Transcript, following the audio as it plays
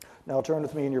Now turn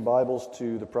with me in your Bibles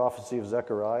to the prophecy of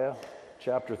Zechariah,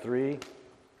 chapter 3.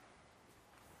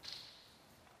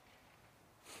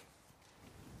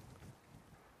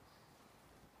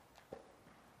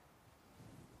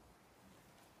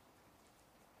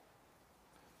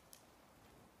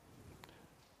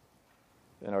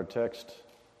 And our text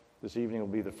this evening will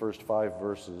be the first 5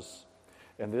 verses.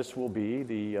 And this will be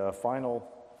the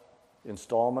final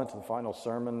installment, the final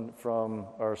sermon from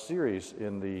our series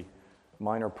in the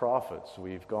Minor Prophets.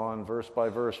 We've gone verse by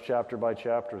verse, chapter by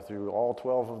chapter through all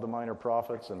 12 of the Minor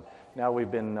Prophets, and now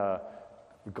we've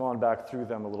gone back through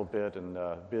them a little bit and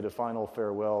bid a final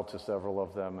farewell to several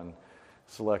of them and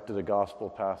selected a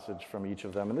gospel passage from each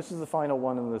of them. And this is the final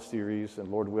one in the series, and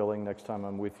Lord willing, next time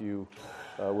I'm with you,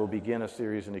 we'll begin a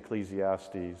series in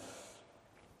Ecclesiastes.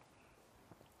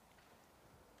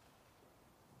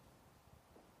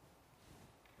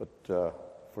 But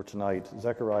for tonight,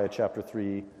 Zechariah chapter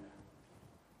 3,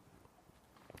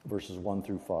 verses 1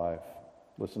 through 5.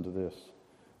 Listen to this.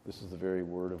 This is the very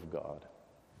word of God.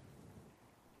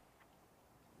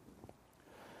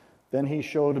 Then he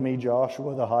showed me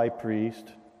Joshua the high priest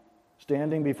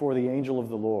standing before the angel of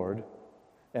the Lord,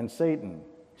 and Satan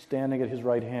standing at his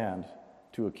right hand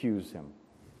to accuse him.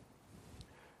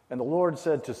 And the Lord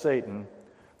said to Satan,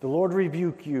 "The Lord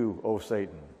rebuke you, O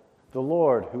Satan. The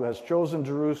Lord, who has chosen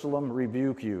Jerusalem,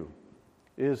 rebuke you.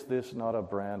 Is this not a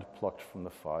brand plucked from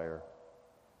the fire?"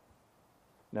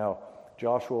 Now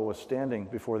Joshua was standing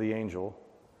before the angel,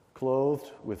 clothed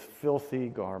with filthy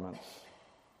garments.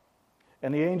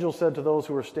 And the angel said to those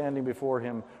who were standing before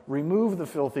him, "Remove the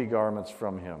filthy garments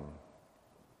from him."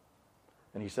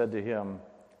 And he said to him,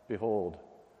 "Behold,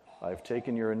 I have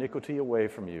taken your iniquity away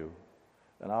from you,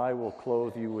 and I will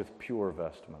clothe you with pure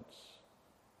vestments."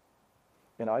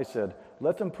 And I said,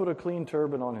 "Let them put a clean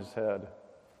turban on his head."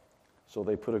 So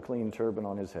they put a clean turban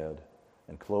on his head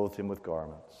and clothed him with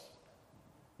garments.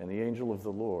 And the angel of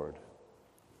the Lord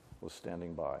was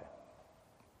standing by.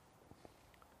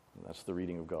 And that's the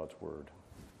reading of God's word.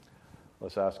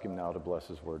 Let's ask him now to bless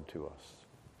his word to us.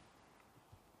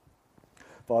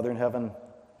 Father in heaven,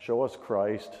 show us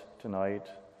Christ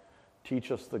tonight.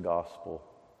 Teach us the gospel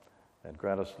and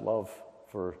grant us love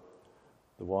for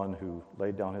the one who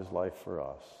laid down his life for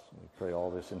us. We pray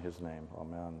all this in his name.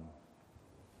 Amen.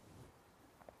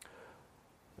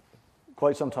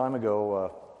 Quite some time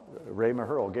ago, Ray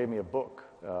Maherl gave me a book.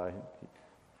 It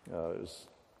was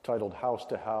titled House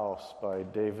to House by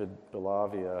David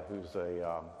Belavia, who's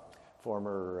a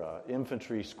former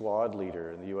infantry squad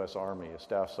leader in the U.S. Army, a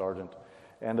staff sergeant.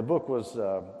 And the book was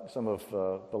some of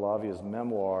Belavia's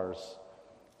memoirs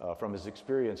from his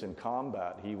experience in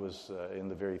combat. He was in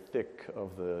the very thick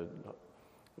of the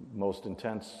most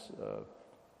intense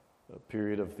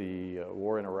period of the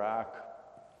war in Iraq.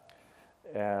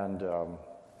 And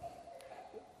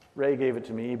Ray gave it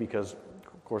to me because,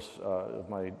 of course, of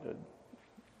my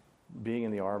being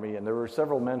in the Army, and there were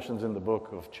several mentions in the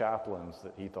book of chaplains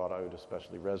that he thought I would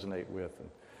especially resonate with.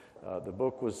 And the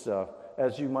book was,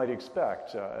 as you might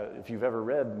expect, if you've ever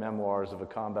read memoirs of a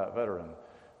combat veteran,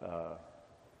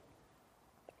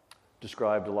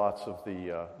 described lots of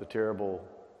the terrible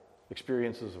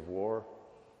experiences of war,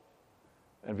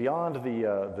 and beyond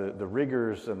the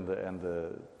rigors and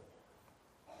the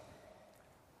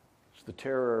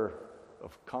terror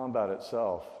of combat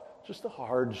itself, just the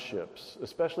hardships,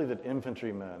 especially that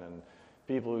infantrymen and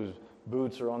people whose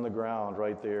boots are on the ground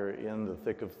right there in the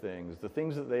thick of things, the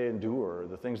things that they endure,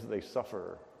 the things that they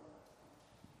suffer.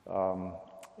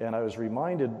 And I was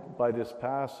reminded by this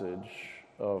passage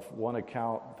of one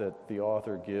account that the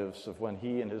author gives of when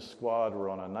he and his squad were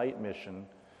on a night mission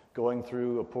going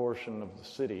through a portion of the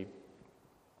city,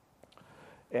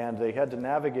 and they had to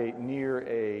navigate near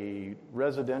a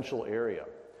residential area.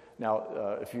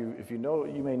 Now, if you know,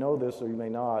 you may know this or you may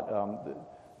not.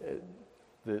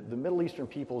 The Middle Eastern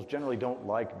peoples generally don't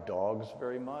like dogs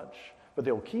very much, but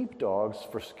they'll keep dogs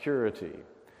for security.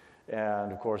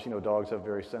 And of course, dogs have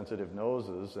very sensitive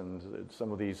noses, and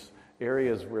some of these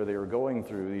areas where they were going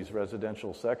through, these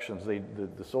residential sections,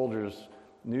 the soldiers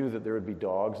knew that there would be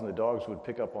dogs, and the dogs would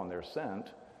pick up on their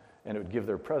scent, and it would give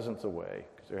their presence away,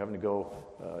 because they're having to go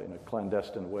in a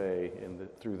clandestine way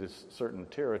through this certain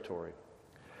territory.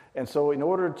 And so in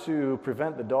order to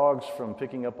prevent the dogs from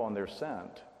picking up on their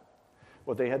scent,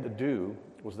 what they had to do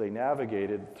was they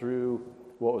navigated through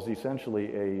what was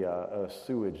essentially a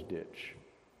sewage ditch.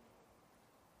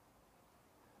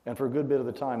 And for a good bit of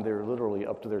the time, they were literally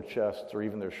up to their chests or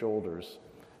even their shoulders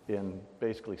in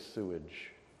basically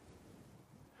sewage.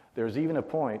 There's even a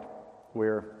point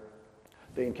where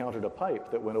they encountered a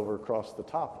pipe that went over across the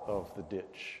top of the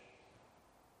ditch.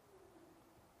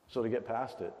 So to get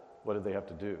past it, what did they have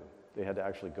to do? They had to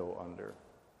actually go under.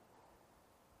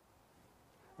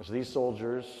 And so these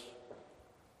soldiers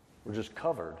were just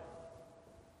covered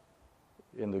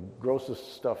in the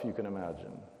grossest stuff you can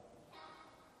imagine.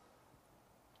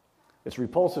 It's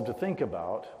repulsive to think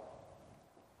about,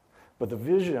 but the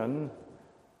vision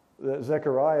that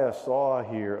Zechariah saw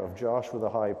here of Joshua the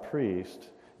high priest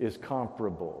is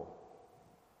comparable.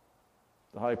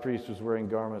 The high priest was wearing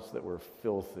garments that were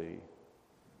filthy.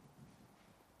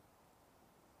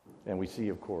 And we see,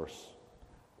 of course,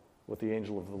 what the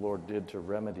angel of the Lord did to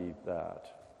remedy that.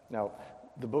 Now,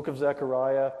 the book of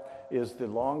Zechariah is the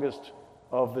longest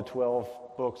of the 12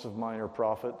 books of minor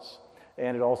prophets,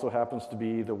 and it also happens to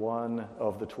be the one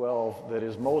of the 12 that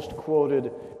is most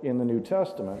quoted in the New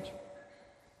Testament.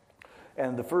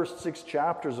 And the first 6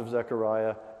 chapters of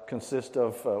Zechariah consist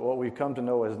of what we've come to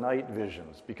know as night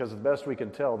visions, because as best we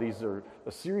can tell, these are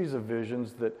a series of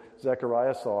visions that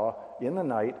Zechariah saw in the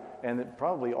night, and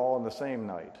probably all in the same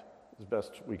night, as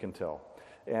best we can tell.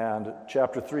 And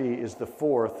chapter 3 is the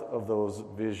 4th of those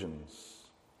visions.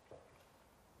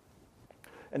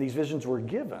 And these visions were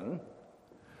given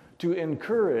to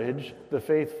encourage the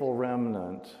faithful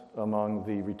remnant among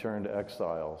the returned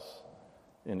exiles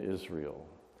in Israel.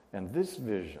 And this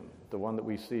vision, the one that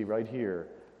we see right here,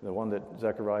 the one that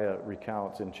Zechariah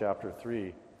recounts in chapter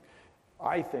 3,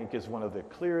 I think is one of the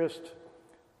clearest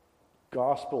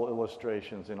gospel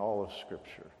illustrations in all of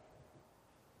Scripture.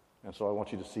 And so I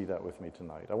want you to see that with me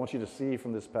tonight. I want you to see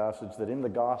from this passage that in the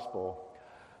gospel,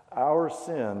 our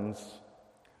sins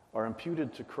are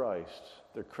imputed to Christ.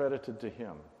 They're credited to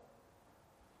Him.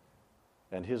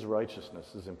 And His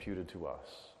righteousness is imputed to us.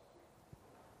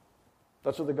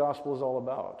 That's what the gospel is all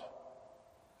about.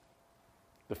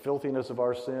 The filthiness of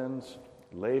our sins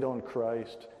laid on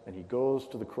Christ, and He goes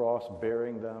to the cross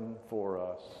bearing them for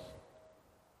us.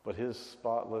 But His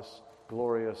spotless,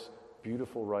 glorious,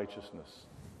 beautiful righteousness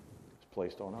is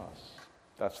placed on us.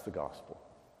 That's the gospel.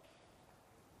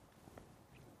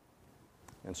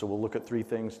 And so we'll look at 3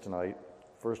 things tonight.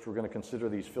 First, we're going to consider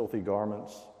these filthy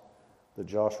garments that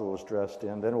Joshua was dressed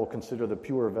in. Then we'll consider the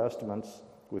pure vestments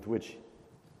with which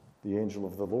the angel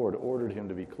of the Lord ordered him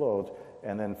to be clothed.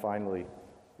 And then finally,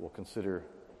 we'll consider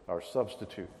our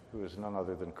substitute, who is none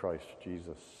other than Christ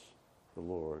Jesus, the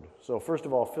Lord. So first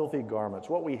of all, filthy garments.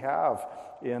 What we have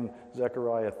in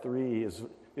Zechariah 3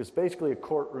 is basically a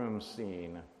courtroom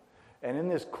scene. And in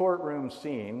this courtroom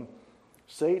scene,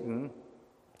 Satan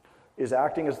is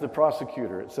acting as the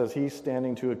prosecutor. It says he's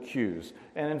standing to accuse.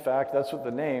 And in fact, that's what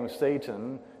the name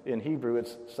Satan, in Hebrew,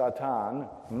 it's Satan.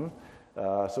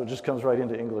 So it just comes right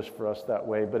into English for us that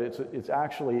way. But it's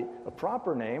actually a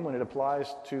proper name when it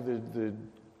applies to the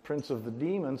prince of the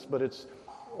demons, but it's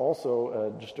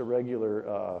also just a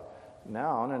regular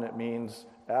noun, and it means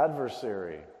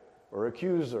adversary or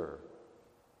accuser.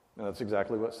 And that's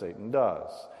exactly what Satan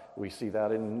does. We see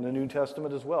that in the New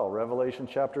Testament as well. Revelation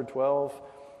chapter 12,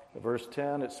 verse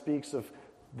 10, it speaks of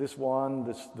this one,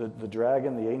 the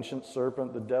dragon, the ancient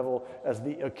serpent, the devil, as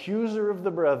the accuser of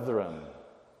the brethren,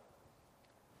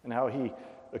 and how he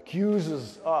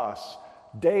accuses us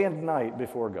day and night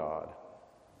before God.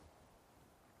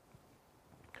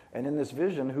 And in this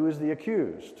vision, who is the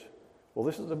accused? Well,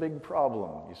 this is a big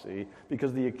problem, you see,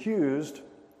 because the accused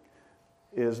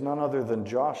is none other than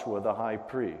Joshua the high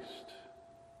priest.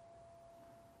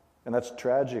 And that's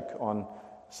tragic on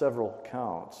several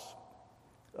counts.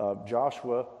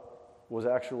 Joshua was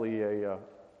actually a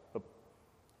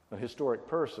historic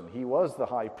person. He was the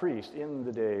high priest in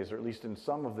the days, or at least in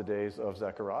some of the days of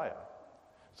Zechariah.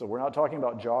 So we're not talking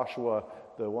about Joshua,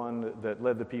 the one that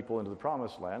led the people into the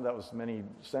promised land. That was many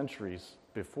centuries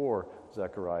before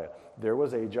Zechariah. There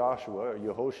was a Joshua, or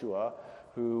Yehoshua,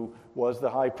 who was the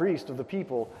high priest of the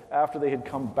people after they had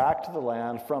come back to the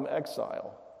land from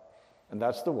exile. And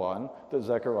that's the one that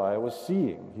Zechariah was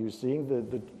seeing. He was seeing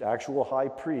the actual high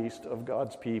priest of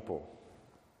God's people.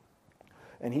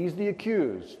 And he's the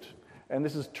accused. And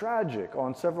this is tragic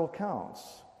on several counts.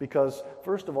 Because,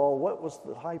 first of all, what was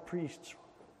the high priest's,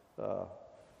 what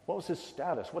was his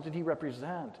status? What did he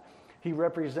represent? He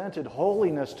represented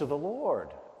holiness to the Lord.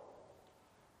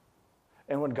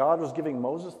 And when God was giving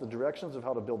Moses the directions of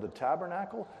how to build the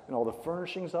tabernacle and all the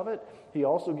furnishings of it, he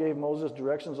also gave Moses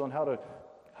directions on how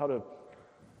to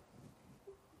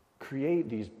create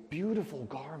these beautiful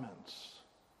garments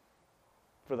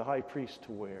for the high priest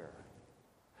to wear.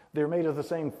 They're made of the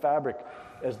same fabric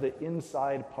as the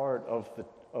inside part of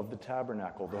the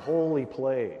tabernacle, the holy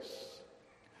place.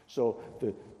 So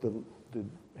the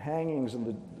hangings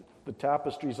and the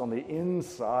tapestries on the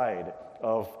inside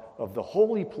of the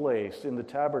holy place in the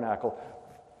tabernacle,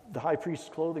 the high priest's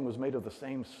clothing was made of the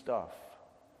same stuff.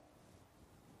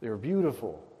 They were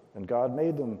beautiful, and God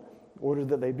made them, ordered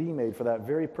that they be made for that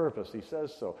very purpose. He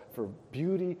says so, for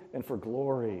beauty and for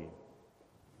glory.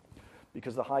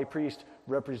 Because the high priest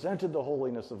represented the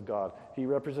holiness of God. He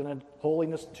represented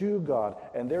holiness to God,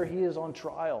 and there he is on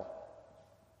trial,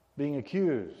 being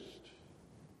accused.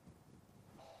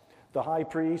 The high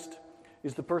priest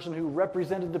is the person who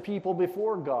represented the people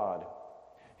before God.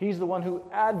 He's the one who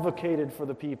advocated for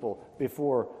the people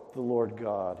before the Lord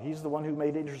God. He's the one who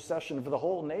made intercession for the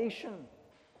whole nation.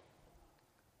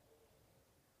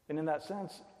 And in that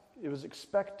sense, it was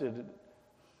expected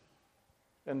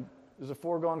and it was a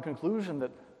foregone conclusion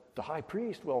that the high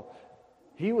priest, well,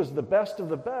 he was the best of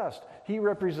the best. He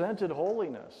represented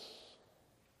holiness.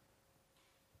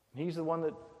 He's the one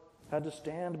that had to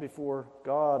stand before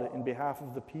God in behalf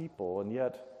of the people. And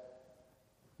yet,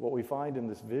 what we find in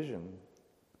this vision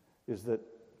is that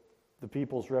the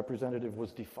people's representative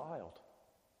was defiled.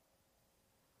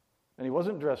 And he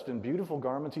wasn't dressed in beautiful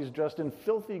garments, he's dressed in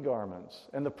filthy garments.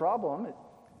 And the problem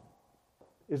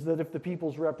is that if the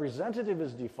people's representative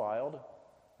is defiled,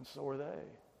 and so are they.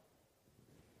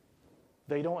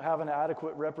 They don't have an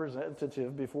adequate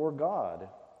representative before God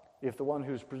if the one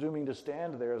who's presuming to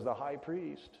stand there as the high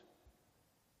priest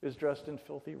is dressed in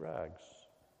filthy rags.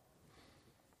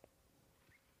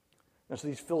 And so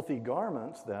these filthy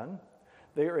garments, then,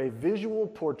 they are a visual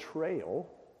portrayal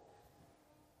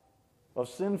of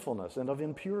sinfulness and of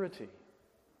impurity.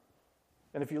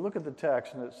 And if you look at the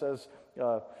text, and it says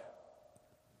that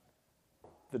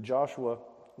Joshua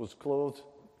was clothed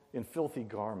in filthy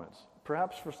garments.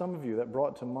 Perhaps for some of you that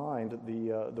brought to mind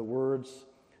the words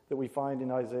that we find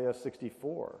in Isaiah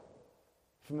 64.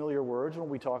 Familiar words when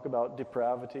we talk about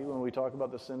depravity, when we talk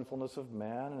about the sinfulness of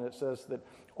man, and it says that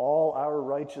all our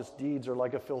righteous deeds are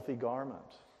like a filthy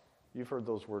garment. You've heard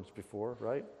those words before,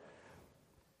 right?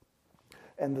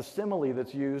 And the simile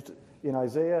that's used in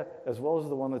Isaiah, as well as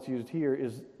the one that's used here,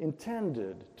 is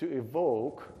intended to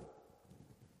evoke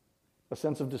a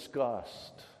sense of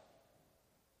disgust.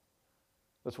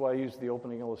 That's why I used the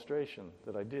opening illustration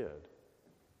that I did.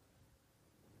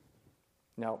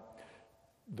 Now,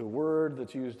 the word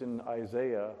that's used in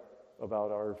Isaiah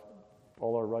about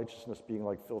all our righteousness being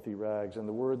like filthy rags, and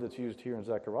the word that's used here in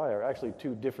Zechariah are actually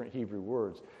two different Hebrew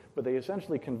words, but they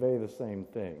essentially convey the same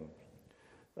thing.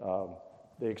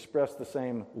 They express the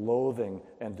same loathing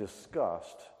and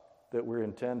disgust that we're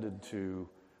intended to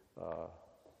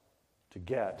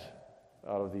get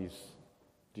out of these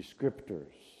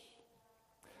descriptors.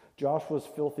 Joshua's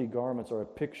filthy garments are a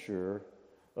picture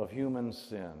of human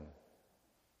sin,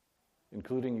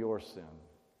 including your sin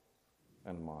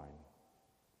and mine.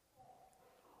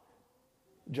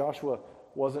 Joshua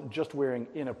wasn't just wearing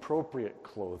inappropriate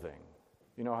clothing.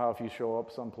 You know how if you show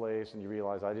up someplace and you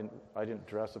realize I didn't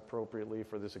dress appropriately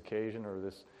for this occasion or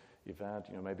this event,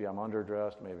 maybe I'm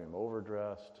underdressed, maybe I'm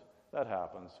overdressed. That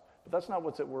happens. But that's not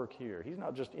what's at work here. He's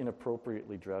not just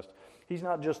inappropriately dressed. He's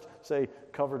not just, say,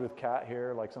 covered with cat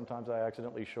hair, like sometimes I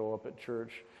accidentally show up at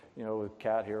church, with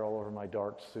cat hair all over my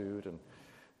dark suit. And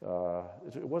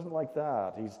it wasn't like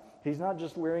that. He's not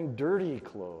just wearing dirty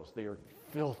clothes. They are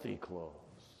filthy clothes.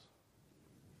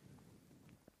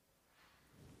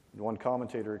 One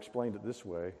commentator explained it this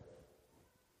way.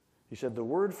 He said, the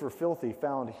word for filthy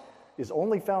is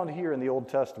only found here in the Old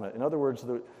Testament. In other words,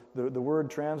 the word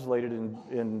translated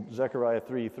in Zechariah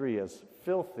 3:3 as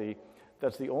filthy,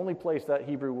 that's the only place that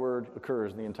Hebrew word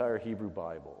occurs in the entire Hebrew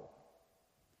Bible.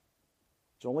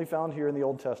 It's only found here in the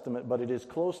Old Testament, but it is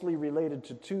closely related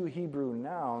to two Hebrew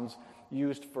nouns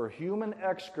used for human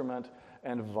excrement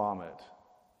and vomit.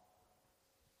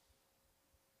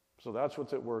 So that's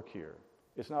what's at work here.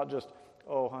 It's not just,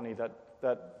 oh, honey,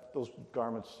 those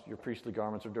garments, your priestly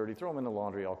garments are dirty. Throw them in the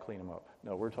laundry, I'll clean them up.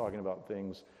 No, we're talking about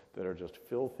things that are just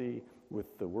filthy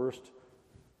with the worst,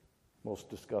 most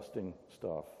disgusting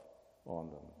stuff on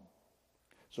them.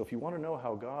 So if you want to know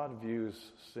how God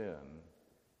views sin,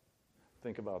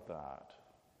 think about that.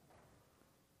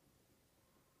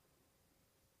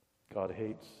 God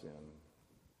hates sin.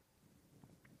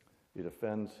 It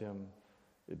offends him.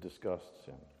 It disgusts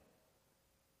him.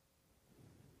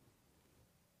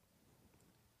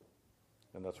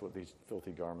 And that's what these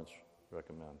filthy garments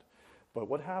recommend. But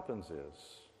what happens is,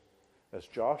 as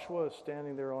Joshua is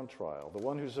standing there on trial, the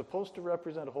one who's supposed to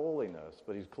represent holiness,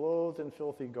 but he's clothed in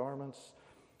filthy garments,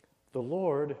 the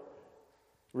Lord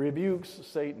rebukes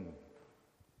Satan.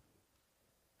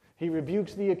 He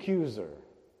rebukes the accuser.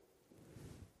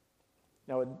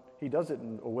 Now, he does it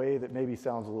in a way that maybe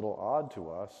sounds a little odd to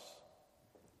us.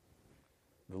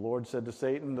 The Lord said to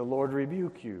Satan, "The Lord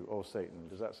rebuke you, O Satan."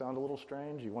 Does that sound a little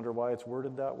strange? You wonder why it's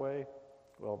worded that way?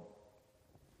 Well,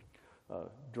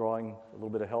 drawing a little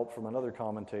bit of help from another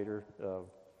commentator,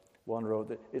 one wrote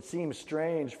that it seems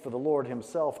strange for the Lord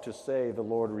himself to say, "The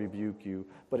Lord rebuke you,"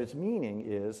 but its meaning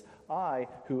is, "I,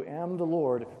 who am the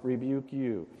Lord, rebuke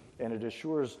you." And it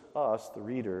assures us, the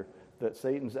reader, that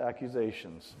Satan's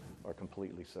accusations are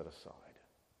completely set aside.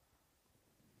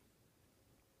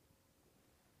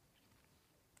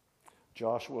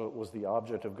 Joshua was the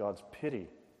object of God's pity,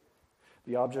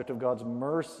 the object of God's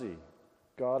mercy.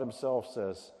 God himself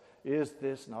says, "Is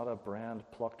this not a brand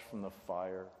plucked from the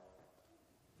fire?"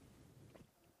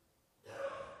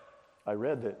 I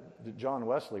read that John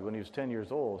Wesley, when he was 10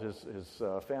 years old, his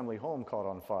family home caught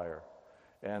on fire.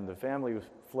 And the family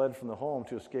fled from the home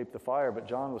to escape the fire, but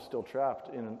John was still trapped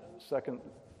in a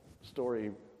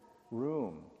second-story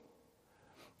room.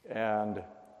 And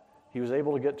he was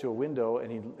able to get to a window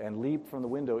and leap from the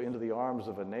window into the arms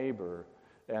of a neighbor.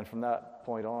 And from that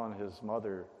point on, his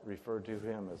mother referred to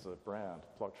him as a brand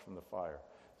plucked from the fire.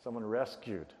 Someone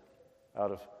rescued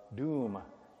out of doom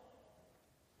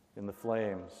in the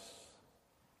flames.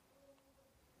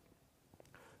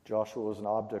 Joshua was an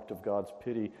object of God's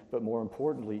pity, but more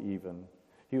importantly even,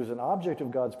 he was an object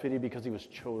of God's pity because he was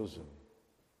chosen.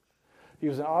 He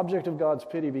was an object of God's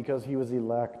pity because he was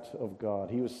elect of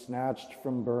God. He was snatched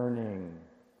from burning.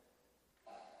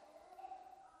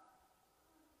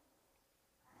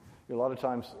 A lot of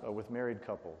times with married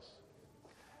couples,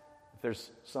 if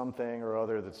there's something or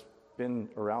other that's been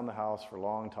around the house for a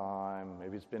long time,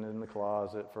 maybe it's been in the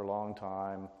closet for a long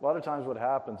time, a lot of times what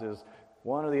happens is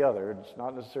one or the other, it's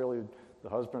not necessarily the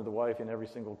husband or the wife in every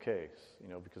single case,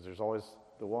 because there's always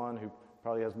the one who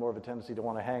probably has more of a tendency to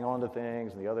want to hang on to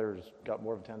things, and the other's got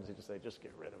more of a tendency to say, just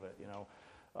get rid of it,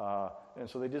 And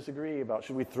so they disagree about,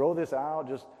 should we throw this out,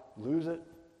 just lose it,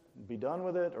 be done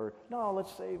with it, or no,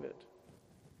 let's save it.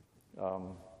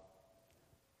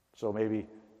 So maybe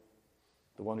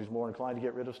the one who's more inclined to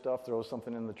get rid of stuff throws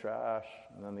something in the trash,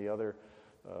 and then the other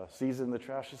sees it in the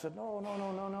trash and said,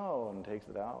 no, and takes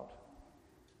it out.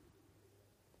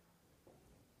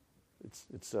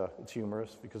 It's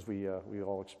humorous because we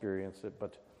all experience it,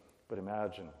 but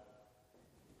imagine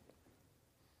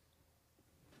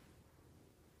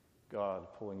God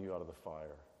pulling you out of the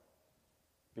fire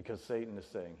because Satan is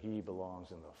saying he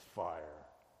belongs in the fire,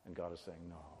 and God is saying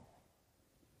no.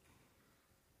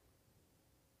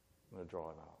 I'm going to draw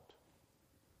him out.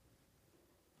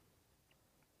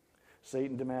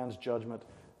 Satan demands judgment.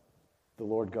 The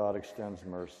Lord God extends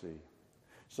mercy.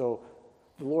 So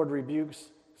the Lord rebukes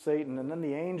Satan, and then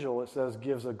the angel, it says,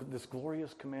 gives this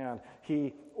glorious command.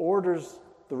 He orders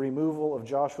the removal of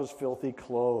Joshua's filthy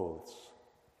clothes.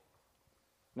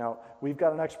 Now, we've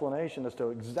got an explanation as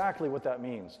to exactly what that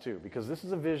means, too, because this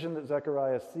is a vision that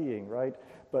Zechariah is seeing, right?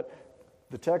 But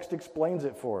the text explains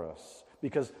it for us,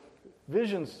 because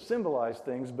visions symbolize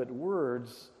things, but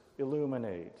words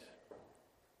illuminate.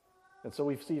 And so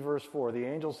we see verse 4. The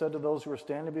angel said to those who were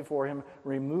standing before him,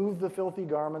 "Remove the filthy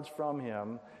garments from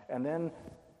him." And then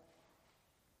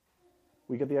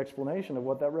we get the explanation of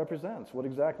what that represents, what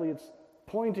exactly it's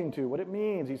pointing to, what it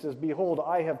means. He says, "Behold,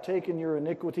 I have taken your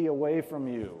iniquity away from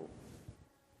you."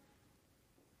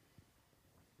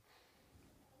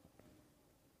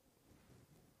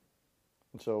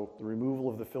 And so the removal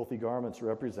of the filthy garments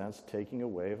represents taking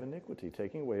away of iniquity,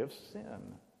 taking away of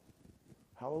sin.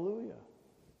 Hallelujah.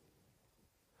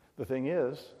 The thing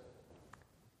is,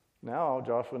 now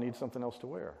Joshua needs something else to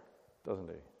wear, doesn't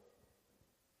he?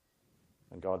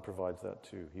 And God provides that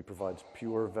too. He provides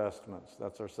pure vestments.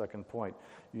 That's our second point.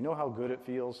 You know how good it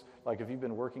feels? Like if you've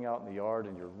been working out in the yard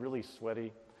and you're really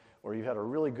sweaty, or you had a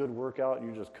really good workout and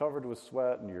you're just covered with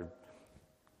sweat and your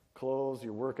clothes,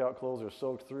 your workout clothes are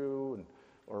soaked through,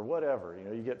 or whatever.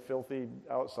 You get filthy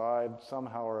outside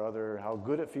somehow or other. How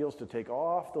good it feels to take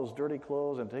off those dirty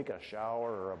clothes and take a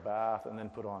shower or a bath and then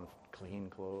put on clean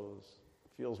clothes.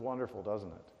 It feels wonderful,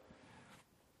 doesn't it?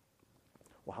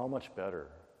 Well, how much better?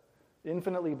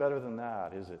 Infinitely better than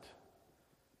that, is it?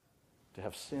 To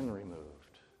have sin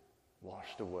removed,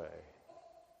 washed away.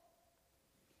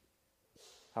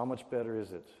 How much better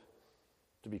is it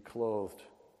to be clothed,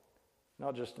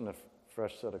 not just in a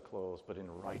fresh set of clothes, but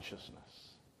in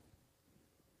righteousness?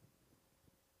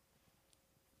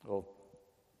 Well,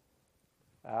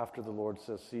 after the Lord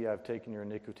says, "See, I've taken your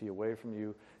iniquity away from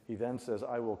you," he then says,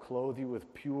 "I will clothe you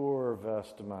with pure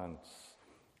vestments."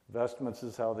 Vestments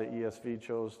is how the ESV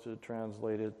chose to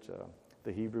translate it.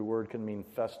 The Hebrew word can mean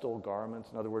festal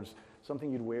garments. In other words,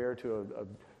 something you'd wear to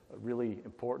a really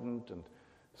important and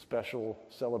special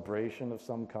celebration of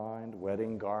some kind.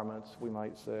 Wedding garments, we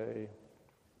might say.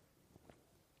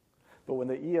 But when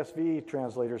the ESV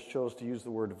translators chose to use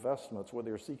the word vestments, what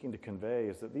they were seeking to convey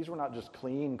is that these were not just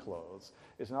clean clothes.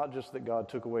 It's not just that God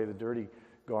took away the dirty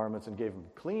garments and gave them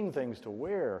clean things to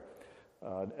wear,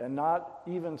 and not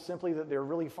even simply that they're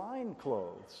really fine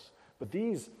clothes. But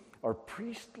these are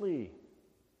priestly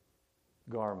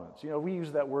garments. We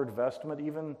use that word vestment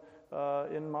even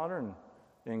in modern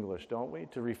English, don't we?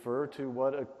 To refer to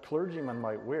what a clergyman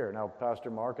might wear. Now,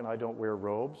 Pastor Mark and I don't wear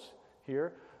robes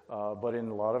here, but in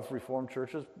a lot of Reformed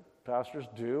churches, pastors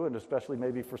do, and especially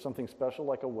maybe for something special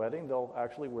like a wedding, they'll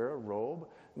actually wear a robe.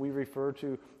 We refer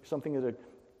to something that a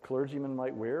clergyman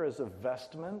might wear as a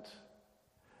vestment.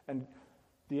 And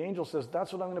the angel says,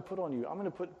 that's what I'm going to put on you. I'm going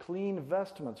to put clean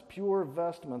vestments, pure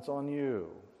vestments on you.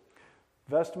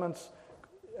 Vestments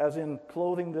as in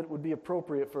clothing that would be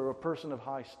appropriate for a person of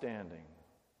high standing,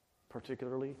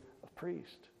 particularly a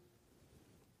priest.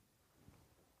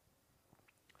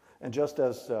 And just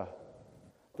as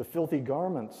the filthy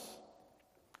garments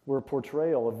were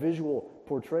a visual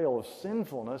portrayal of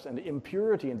sinfulness and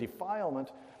impurity and defilement,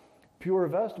 pure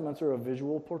vestments are a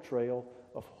visual portrayal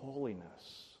of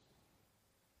holiness.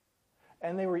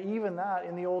 And they were even that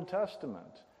in the Old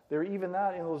Testament. They were even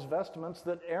that in those vestments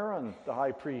that Aaron, the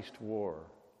high priest, wore.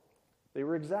 They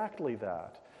were exactly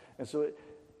that. And so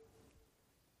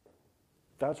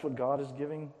that's what God is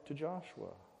giving to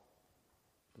Joshua.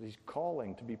 He's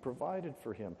calling to be provided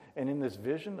for him. And in this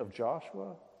vision of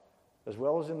Joshua, as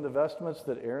well as in the vestments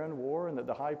that Aaron wore and that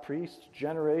the high priests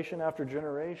generation after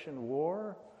generation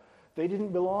wore, they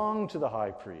didn't belong to the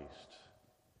high priest.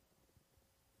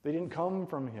 They didn't come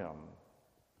from him.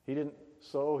 He didn't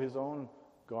sew his own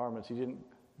garments. He didn't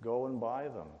go and buy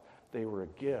them. They were a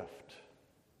gift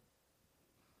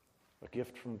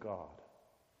from God.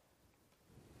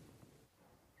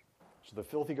 So the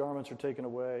filthy garments are taken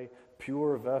away,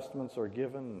 pure vestments are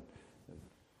given, and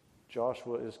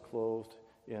Joshua is clothed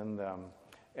in them.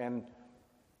 And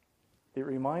it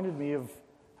reminded me of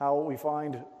how we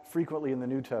find frequently in the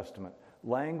New Testament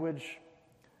language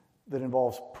that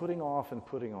involves putting off and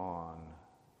putting on.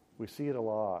 We see it a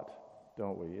lot,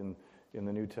 don't we, in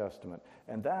the New Testament.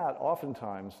 And that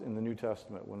oftentimes in the New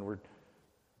Testament, when we're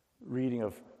reading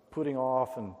of putting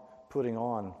off and putting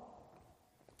on,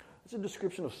 it's a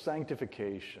description of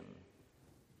sanctification.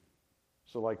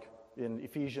 So like in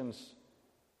Ephesians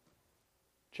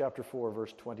chapter 4,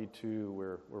 verse 22,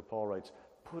 where Paul writes,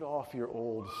 put off your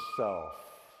old self.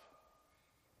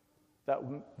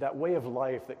 That way of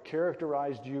life that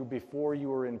characterized you before you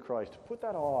were in Christ. Put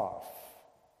that off.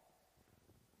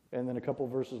 And then a couple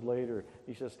verses later,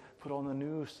 he says, put on the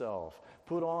new self.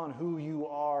 Put on who you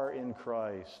are in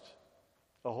Christ.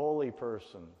 A holy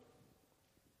person.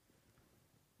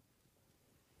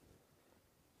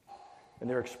 And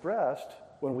they're expressed,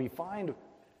 when we find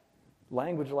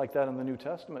language like that in the New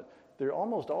Testament, they're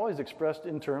almost always expressed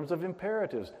in terms of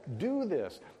imperatives. Do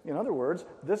this. In other words,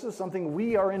 this is something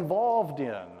we are involved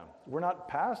in. We're not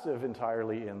passive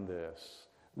entirely in this.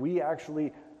 We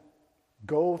actually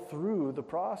go through the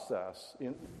process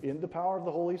in the power of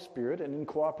the Holy Spirit and in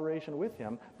cooperation with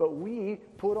Him, but we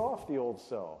put off the old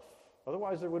self.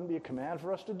 Otherwise, there wouldn't be a command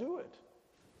for us to do it.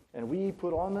 And we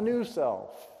put on the new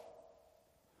self.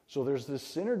 So there's this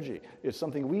synergy. It's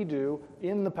something we do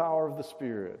in the power of the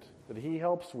Spirit that He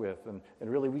helps with, and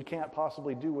really we can't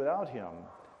possibly do without Him.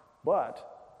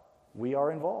 But we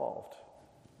are involved.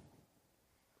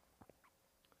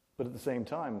 But at the same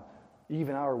time,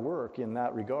 even our work in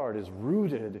that regard is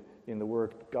rooted in the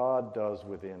work God does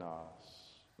within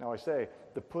us. Now I say,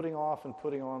 the putting off and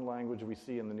putting on language we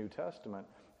see in the New Testament,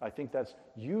 I think that's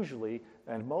usually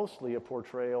and mostly a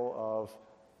portrayal of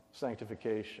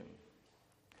sanctification.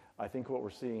 I think what we're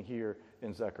seeing here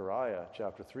in Zechariah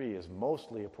chapter 3 is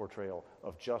mostly a portrayal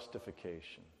of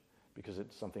justification, because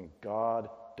it's something God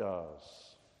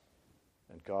does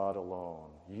and God alone.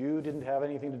 You didn't have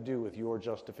anything to do with your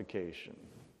justification.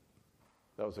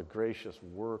 That was a gracious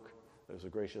work, that was a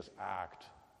gracious act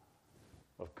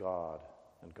of God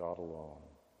and God alone,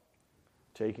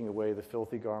 taking away the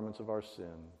filthy garments of our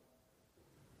sin,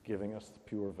 giving us the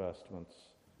pure vestments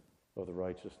of the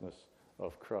righteousness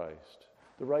of Christ.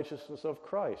 The righteousness of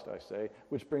Christ, I say,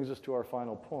 which brings us to our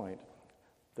final point,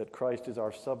 that Christ is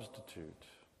our substitute.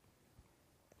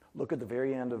 Look at the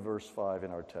very end of verse 5 in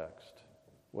our text.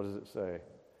 What does it say?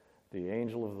 The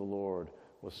angel of the Lord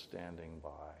was standing by.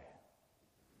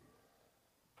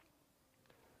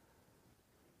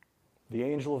 The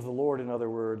angel of the Lord, in other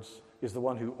words, is the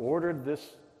one who ordered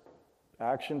this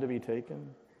action to be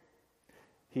taken.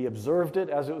 He observed it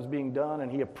as it was being done,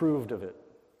 and he approved of it.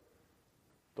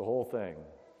 The whole thing.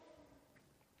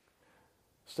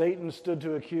 Satan stood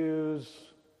to accuse.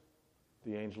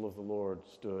 the angel of the Lord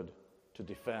stood to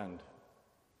defend.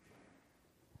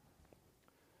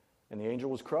 And the angel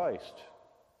was Christ.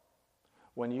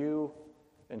 When you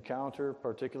encounter,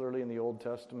 particularly in the Old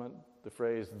Testament, the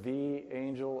phrase, the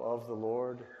angel of the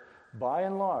Lord, by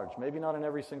and large, maybe not in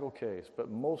every single case, but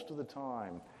most of the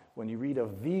time, when you read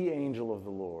of the angel of the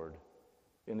Lord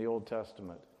in the Old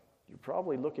Testament, you're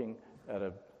probably looking at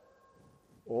an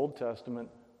Old Testament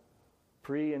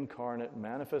pre-incarnate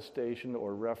manifestation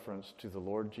or reference to the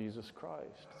Lord Jesus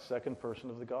Christ, the second person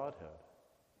of the Godhead.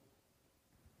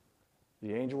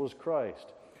 The angel was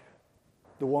Christ,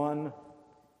 the one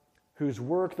whose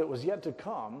work that was yet to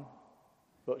come,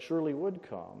 but surely would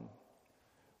come,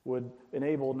 would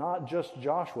enable not just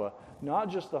Joshua, not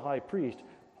just the high priest,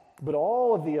 but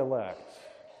all of the elect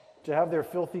to have their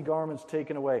filthy garments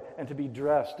taken away and to be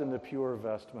dressed in the pure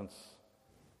vestments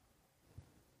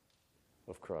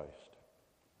of Christ.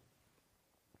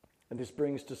 And this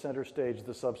brings to center stage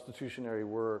the substitutionary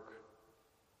work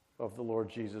of the Lord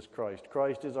Jesus Christ.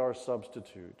 Christ is our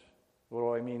substitute. What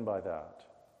do I mean by that?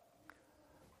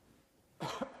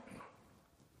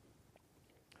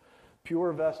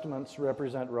 Pure vestments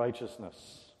represent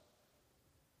righteousness.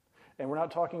 And we're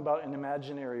not talking about an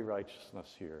imaginary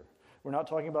righteousness here. We're not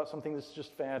talking about something that's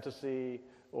just fantasy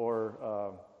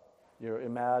or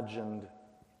imagined.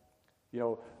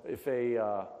 If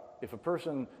a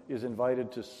person is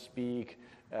invited to speak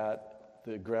at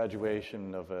the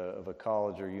graduation of a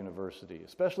college or university,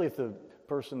 especially if the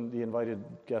invited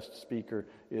guest speaker,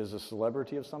 is a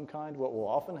celebrity of some kind, what will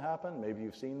often happen, maybe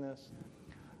you've seen this,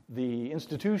 the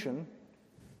institution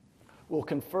will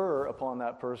confer upon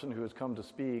that person who has come to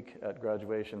speak at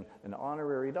graduation an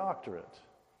honorary doctorate.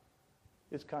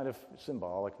 It's kind of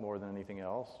symbolic more than anything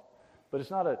else. But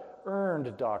it's not an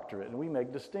earned doctorate, and we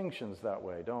make distinctions that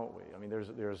way, don't we? I mean,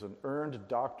 there's an earned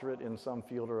doctorate in some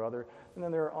field or other, and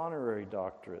then there are honorary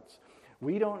doctorates.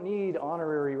 We don't need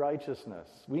honorary righteousness.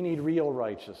 We need real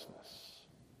righteousness.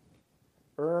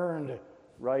 Earned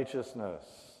righteousness.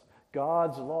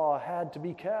 God's law had to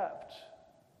be kept,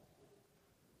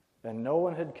 and no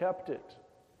one had kept it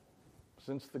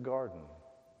since the garden.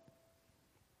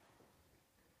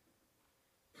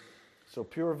 So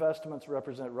pure vestments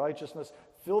represent righteousness.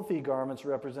 Filthy garments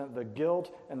represent the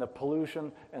guilt and the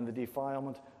pollution and the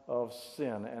defilement of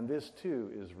sin. And this too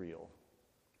is real.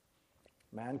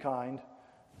 Mankind,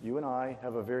 you and I,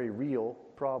 have a very real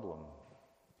problem.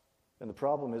 And the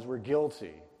problem is we're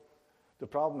guilty. The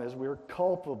problem is we're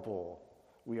culpable.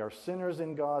 We are sinners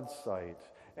in God's sight.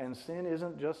 And sin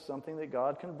isn't just something that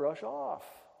God can brush off.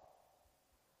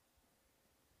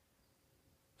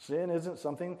 Sin isn't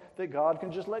something that God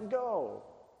can just let go.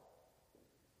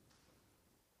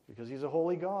 Because He's a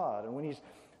holy God. And when He's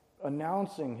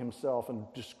announcing Himself and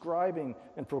describing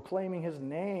and proclaiming His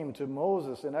name to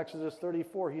Moses in Exodus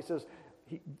 34, He says,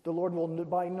 the Lord will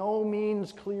by no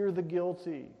means clear the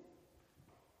guilty.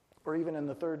 Or even in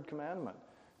the third commandment,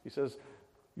 He says,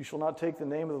 you shall not take the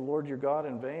name of the Lord your God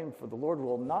in vain, for the Lord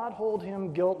will not hold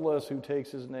him guiltless who takes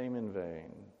His name in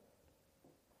vain.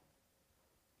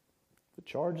 The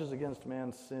charges against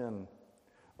man's sin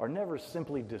are never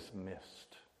simply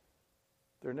dismissed.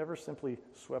 They're never simply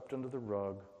swept under the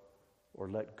rug or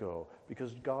let go,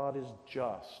 because God is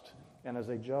just. And as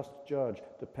a just judge,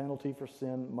 the penalty for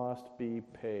sin must be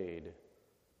paid.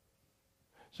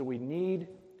 So we need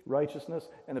righteousness,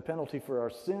 and the penalty for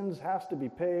our sins has to be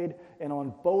paid, and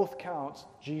on both counts,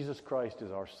 Jesus Christ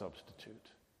is our substitute.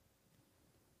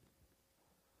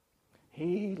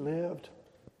 He lived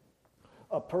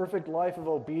a perfect life of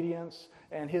obedience,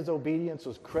 and His obedience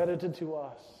was credited to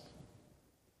us.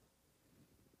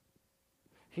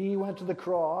 He went to the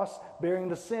cross bearing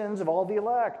the sins of all the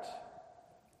elect.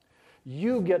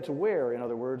 You get to wear, in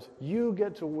other words, you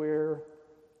get to wear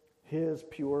His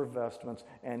pure vestments,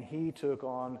 and He took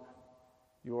on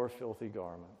your filthy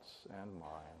garments and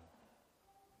mine.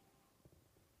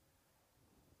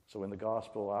 So in the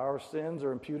gospel, our sins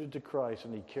are imputed to Christ,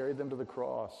 and He carried them to the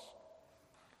cross.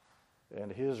 And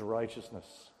His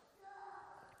righteousness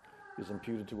is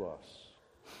imputed to us.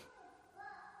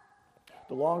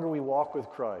 The longer we walk with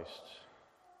Christ,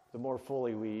 the more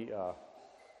fully we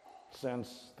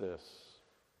sense this.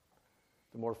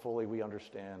 The more fully we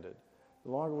understand it.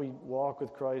 The longer we walk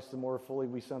with Christ, the more fully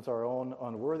we sense our own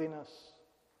unworthiness,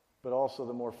 but also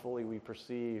the more fully we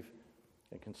perceive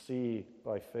and can see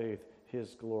by faith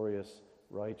His glorious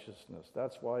righteousness.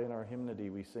 That's why in our hymnody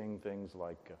we sing things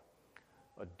like,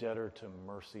 a debtor to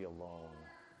mercy alone.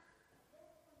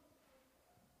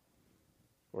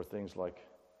 Or things like,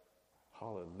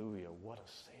 hallelujah, what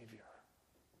a Savior.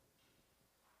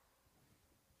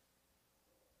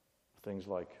 Things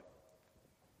like,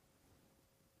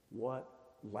 What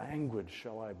language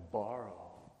shall I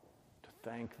borrow to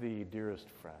thank thee, dearest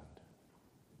friend?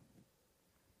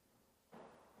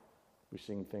 We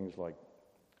sing things like,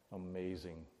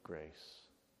 amazing grace,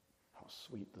 how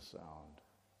sweet the sound.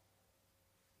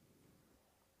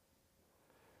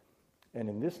 And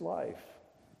in this life,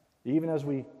 even as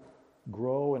we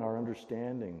grow in our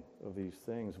understanding of these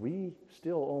things, we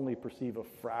still only perceive a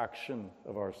fraction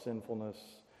of our sinfulness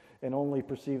and only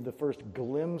perceive the first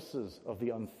glimpses of the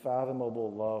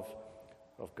unfathomable love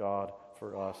of God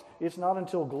for us. It's not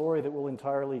until glory that we'll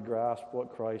entirely grasp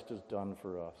what Christ has done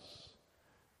for us.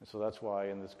 And so that's why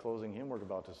in this closing hymn we're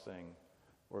about to sing,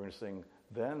 we're going to sing,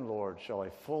 then, Lord, shall I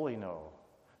fully know,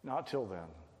 not till then,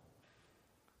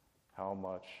 how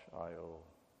much I owe.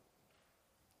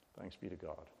 Thanks be to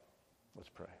God. Let's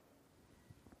pray.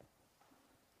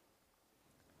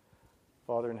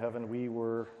 Father in heaven, we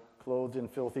were clothed in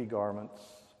filthy garments,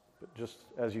 but just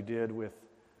as you did with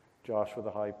Joshua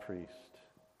the high priest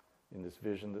in this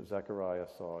vision that Zechariah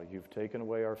saw, you've taken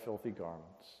away our filthy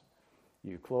garments.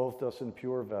 You've clothed us in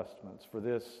pure vestments. For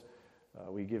this,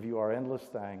 we give you our endless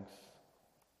thanks,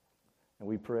 and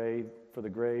we pray for the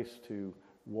grace to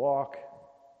walk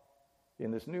in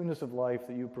this newness of life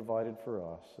that you provided for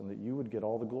us, and that you would get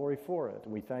all the glory for it.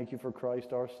 And we thank you for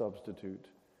Christ, our substitute.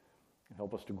 And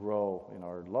help us to grow in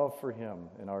our love for him,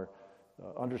 in our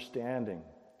understanding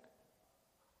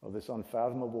of this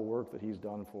unfathomable work that he's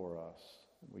done for us.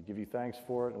 We give you thanks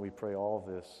for it, and we pray all of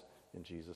this in Jesus' name.